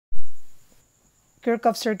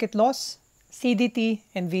Kirchhoff circuit laws, CDT,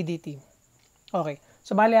 and VDT. Okay,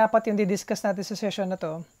 so bali apat yung di-discuss natin sa session na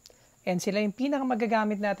to. And sila yung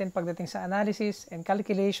pinakamagagamit natin pagdating sa analysis and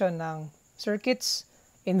calculation ng circuits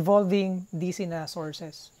involving DC na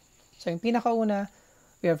sources. So yung pinakauna,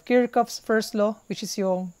 we have Kirchhoff's first law, which is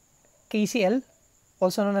yung KCL,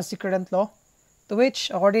 also known as the current law, to which,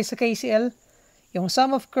 according sa KCL, yung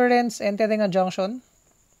sum of currents entering a junction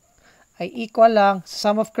ay equal lang sa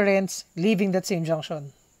sum of currents leaving that same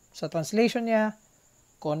junction. So translation niya,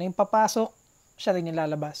 kung ano yung papasok, siya rin yung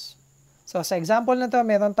lalabas. So sa example na to,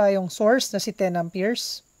 meron tayong source na si 10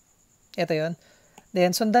 amperes. Ito yun.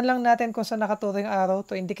 Then sundan lang natin kung saan nakaturo yung arrow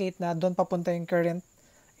to indicate na doon papunta yung current.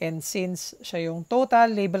 And since siya yung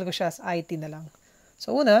total, label ko siya as IT na lang.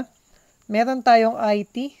 So una, meron tayong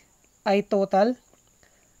IT, I total,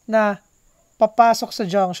 na papasok sa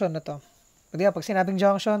junction na to. Kaya pag sinabing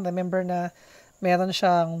junction, remember na meron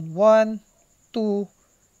siyang 1, 2,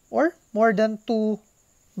 or more than 2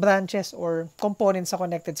 branches or components na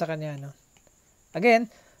connected sa kanya. No?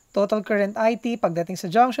 Again, total current IT, pagdating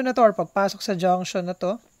sa junction na to or pagpasok sa junction na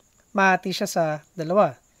to, mahati siya sa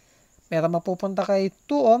dalawa. Meron mapupunta kay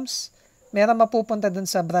 2 ohms, meron mapupunta dun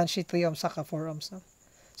sa branch 3 ohms saka 4 ohms. No?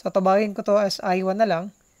 So, tabagin ko to as I1 na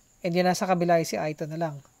lang, and yun nasa kabila ay si I2 na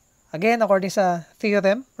lang. Again, according sa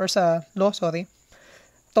theorem, or sa law,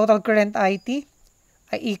 total current IT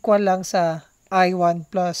ay equal lang sa I1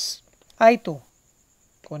 plus I2.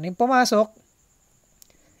 Kung ano yung pumasok,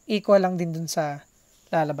 equal lang din dun sa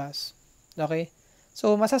lalabas. Okay?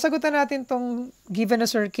 So, masasagutan natin tong given na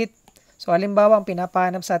circuit. So, halimbawa, ang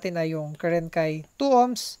pinapahanap sa atin ay yung current kay 2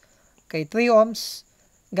 ohms, kay 3 ohms,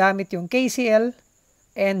 gamit yung KCL,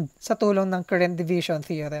 and sa tulong ng current division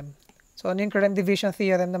theorem. So, ano yung current division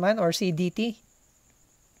theorem naman or CDT?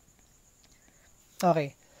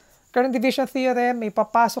 Okay. Current division theorem, may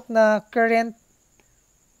papasok na current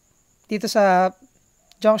dito sa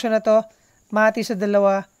junction na to, mati sa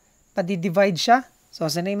dalawa, padi-divide siya. So,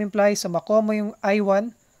 as the name implies, sumako mo yung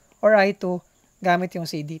I1 or I2 gamit yung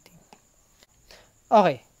CDT.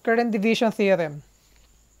 Okay. Current division theorem.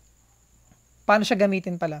 Paano siya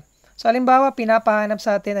gamitin pala? So, halimbawa, pinapahanap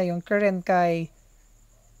sa atin ay yung current kay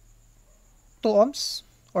 2 ohms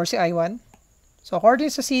or si I1. So,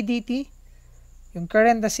 according sa CDT, yung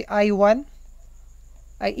current na si I1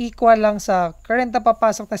 ay equal lang sa current na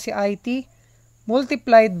papasok na si IT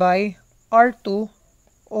multiplied by R2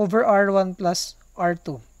 over R1 plus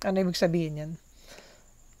R2. Ano ibig sabihin yan?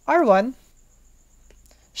 R1,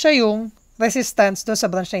 siya yung resistance doon sa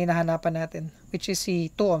branch na hinahanapan natin, which is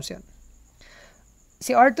si 2 ohms yan.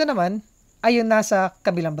 Si R2 naman ay yung nasa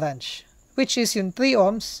kabilang branch, which is yung 3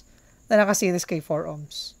 ohms na nakaseries kay 4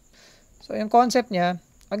 ohms. So, yung concept niya,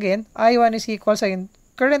 again, I1 is equal sa yung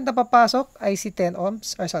current na papasok ay si 10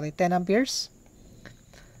 amperes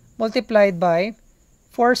multiplied by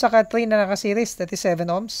 4 saka 3 na nakaseries, that is 7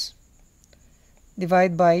 ohms,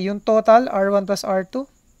 divide by yung total, R1 plus R2,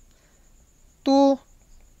 2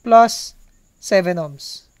 plus 7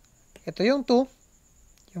 ohms. Ito yung 2,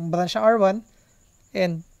 yung branch ng R1,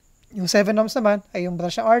 and yung 7 ohms naman ay yung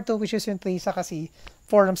branch ng R2, which is yung 3 saka si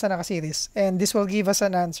 4 ohms na nakaseries. And this will give us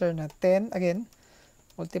an answer na 10, again,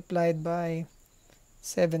 multiplied by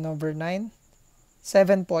 7 over 9,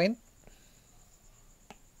 7.778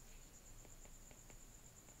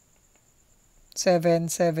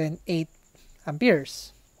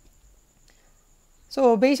 amperes.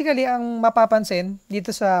 So, basically, ang mapapansin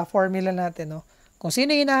dito sa formula natin, no, kung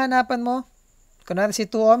sino yung hinahanapan mo, kunwari si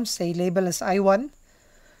 2 ohms, say label as I1,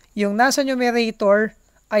 yung nasa numerator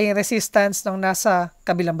ay yung resistance ng nasa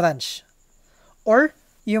kabilang branch. Or,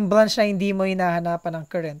 yung branch na hindi mo hinahanapan ng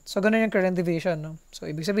current. So, ganun yung current division. No? So,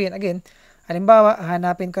 ibig sabihin, again, halimbawa,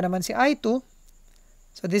 hanapin ko naman si I2.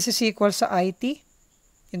 So, this is equal sa IT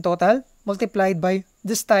in total, multiplied by,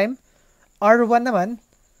 this time, R1 naman,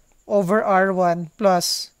 over R1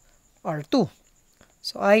 plus R2.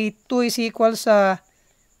 So, I2 is equal sa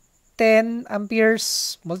 10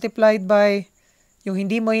 amperes multiplied by yung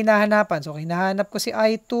hindi mo hinahanapan. So, hinahanap ko si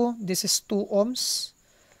I2. This is 2 ohms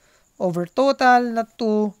over total na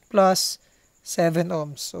 2 plus 7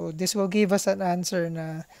 ohms. So, this will give us an answer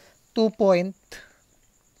na 2.222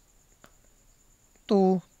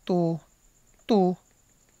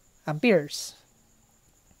 amperes.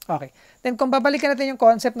 Okay. Then, kung babalikan natin yung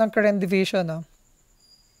concept ng current division, no?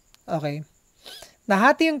 Okay.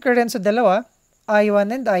 Nahati yung current sa dalawa,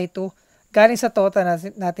 I1 and I2, galing sa total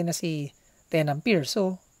natin na si 10 amperes.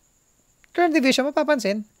 So, current division,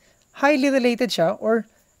 mapapansin, highly related siya or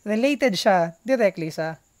related siya directly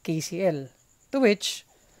sa KCL. To which,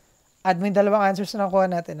 add mo yung dalawang answers na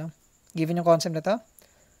nakuha natin. No? Given yung concept na to,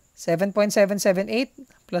 7.778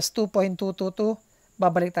 plus 2.222,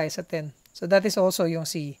 babalik tayo sa 10. So that is also yung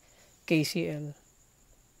si KCL.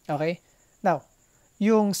 Okay? Now,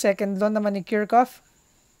 yung second law naman ni Kirchhoff,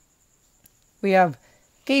 we have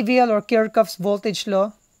KVL or Kirchhoff's voltage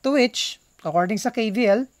law, to which, according sa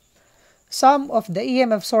KVL, sum of the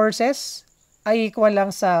EMF sources ay equal lang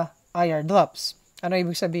sa IR drops. Ano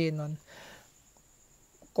ibig sabihin nun?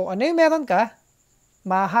 Kung ano yung meron ka,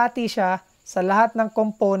 mahati siya sa lahat ng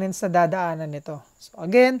components na dadaanan nito. So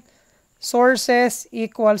again, sources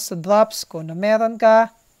equals to drops. Kung ano meron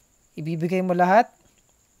ka, ibibigay mo lahat,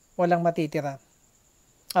 walang matitira.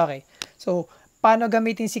 Okay. So, paano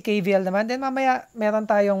gamitin si KVL naman? Then mamaya, meron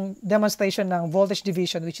tayong demonstration ng voltage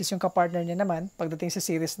division, which is yung kapartner niya naman, pagdating sa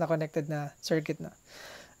series na connected na circuit na.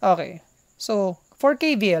 Okay. So, for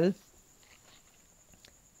KVL,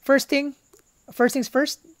 first things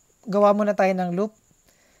first, gawa muna tayo ng loop.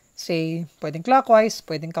 Say, pwedeng clockwise,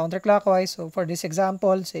 pwedeng counterclockwise. So, for this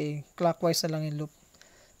example, say, clockwise na lang yung loop.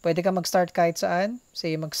 Pwede ka mag-start kahit saan.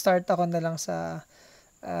 Say, mag-start ako na lang sa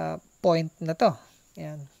point na to.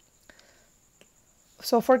 Yan.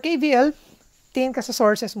 So, for KVL, tingin ka sa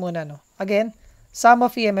sources muna, no? Again, sum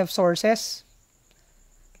of EMF sources.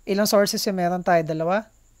 Ilang sources yung meron tayo? Dalawa,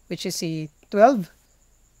 which is si 12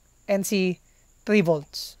 and si 3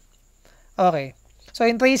 volts. Okay. So,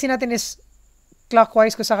 yung tracing natin is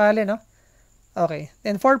clockwise kung sakali, no? Okay.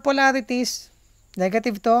 Then, for polarities,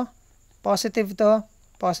 negative to, positive to,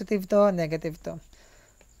 positive to, negative to.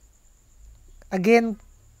 Again,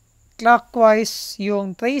 clockwise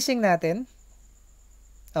yung tracing natin.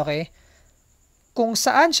 Okay? Kung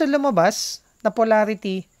saan siya lumabas na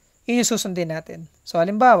polarity, yun yung susundin natin. So,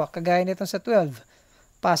 halimbawa, kagaya nito sa 12,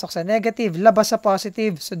 pasok sa negative, labas sa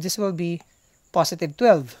positive. So, this will be positive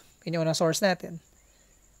 12. Yun yung unang source natin.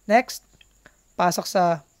 Next, pasok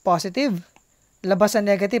sa positive, labas sa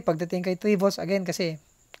negative pagdating kay 3 volts. Again, kasi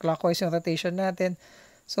clockwise yung rotation natin.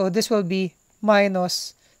 So, this will be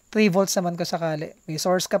minus 3 volts naman ko sakali. May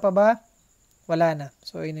source ka pa ba? Wala na.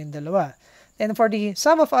 So, yun yung dalawa. And for the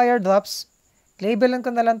sum of IR drops, labelan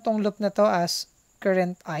ko na lang tong loop na to as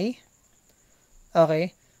current I.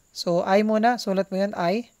 Okay. So, I muna. Sulat mo yun,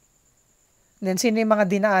 I. Then, sino yung mga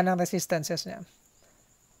dinaan ng resistances niya?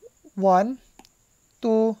 1,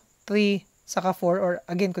 2, 3, saka 4. Or,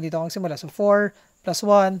 again, kung dito akong simula. So, 4 plus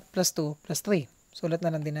 1 plus 2 plus 3. Sulat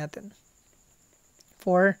na lang din natin.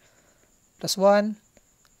 4 plus 1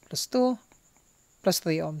 plus 2 plus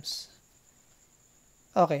 3 ohms.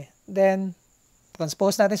 Okay. Then,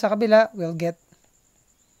 transpose natin sa kabila, we'll get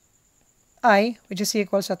I, which is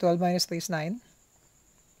equal sa 12 minus 3 is 9.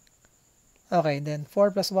 Okay, then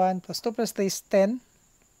 4 plus 1 plus 2 plus 3 is 10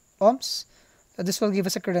 ohms. So, this will give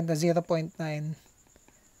us a current na 0.9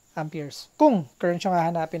 amperes. Kung current yung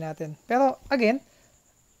hahanapin natin. Pero, again,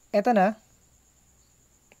 eto na.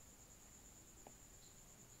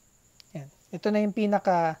 Yan. Ito na yung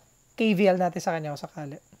pinaka KVL natin sa kanya o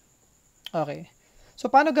sakali. Okay.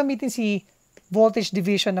 So, paano gamitin si voltage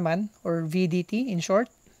division naman or VDT in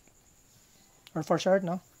short? Or for short,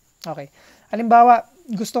 no? Okay. Halimbawa,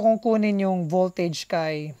 gusto kong kunin yung voltage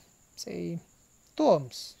kay, say, 2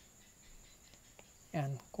 ohms.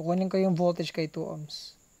 Yan. Kukunin ko yung voltage kay 2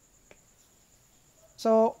 ohms.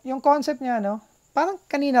 So, yung concept niya, no? Parang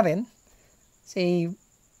kanina rin. Say,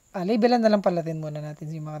 labelan na lang pala din muna natin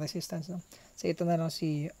yung mga resistance, no? So, ito na lang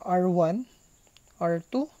si R1,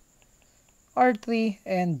 R2, R3,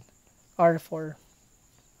 and R4.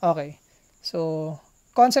 Okay. So,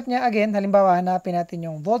 concept niya, again, halimbawa, hanapin natin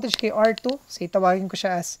yung voltage kay R2. Say, tawagin ko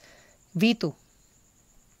siya as V2.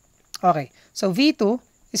 Okay. So, V2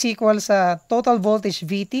 is equal sa total voltage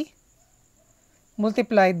VT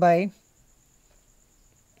multiplied by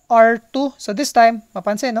R2. So, this time,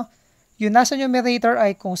 mapansin, no? Yung nasa numerator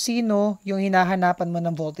ay kung sino yung hinahanapan mo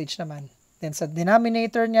ng voltage naman. Then, sa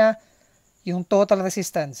denominator niya, yung total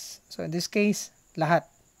resistance. So, in this case, lahat.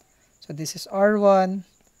 So, this is R1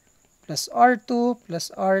 plus R2 plus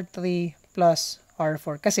R3 plus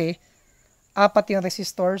R4. Kasi, apat yung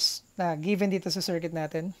resistors na given dito sa circuit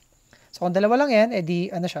natin. So, kung dalawa lang yan, edi,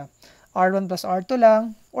 ano siya, R1 plus R2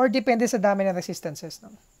 lang, or depende sa dami ng resistances. No?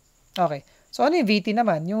 Okay. So, ano yung VT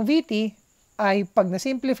naman? Yung VT ay pag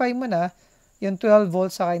na-simplify mo na, yung 12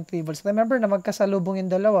 volts saka yung 3 volts. Remember na magkasalubong yung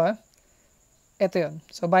dalawa, ito yun.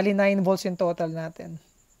 So, bali 9 volts yung total natin.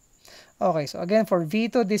 Okay. So, again, for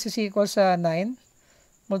V2, this is equal sa 9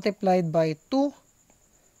 multiplied by 2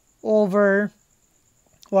 over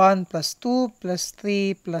 1 plus 2 plus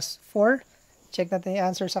 3 plus 4. Check natin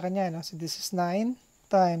yung answer sa kanya. No? So, this is 9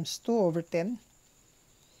 times 2 over 10.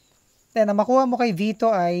 Then, ang makuha mo kay V2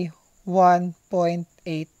 ay 1.8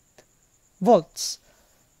 volts.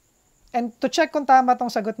 And to check kung tama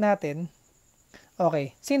tong sagot natin,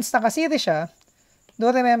 okay, since nakaseries siya,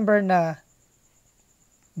 do remember na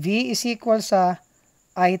V is equal sa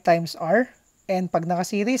I times R. And pag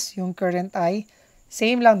nakaseries, yung current I,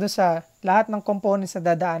 same lang doon sa lahat ng components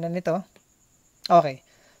na dadaanan nito. Okay.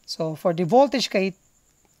 So, for the voltage kay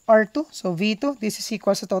R2, so V2, this is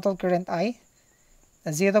equal sa total current I.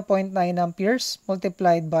 0.9 amperes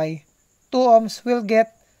multiplied by 2 ohms will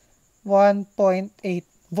get 1.8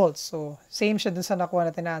 volts. So, same siya dun sa nakuha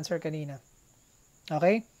natin na answer kanina.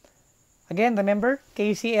 Okay? Again, remember,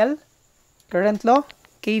 KCL, current law,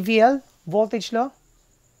 KVL, voltage law.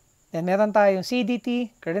 Then, meron tayong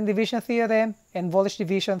CDT, current division theorem, and voltage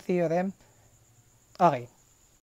division theorem. Okay.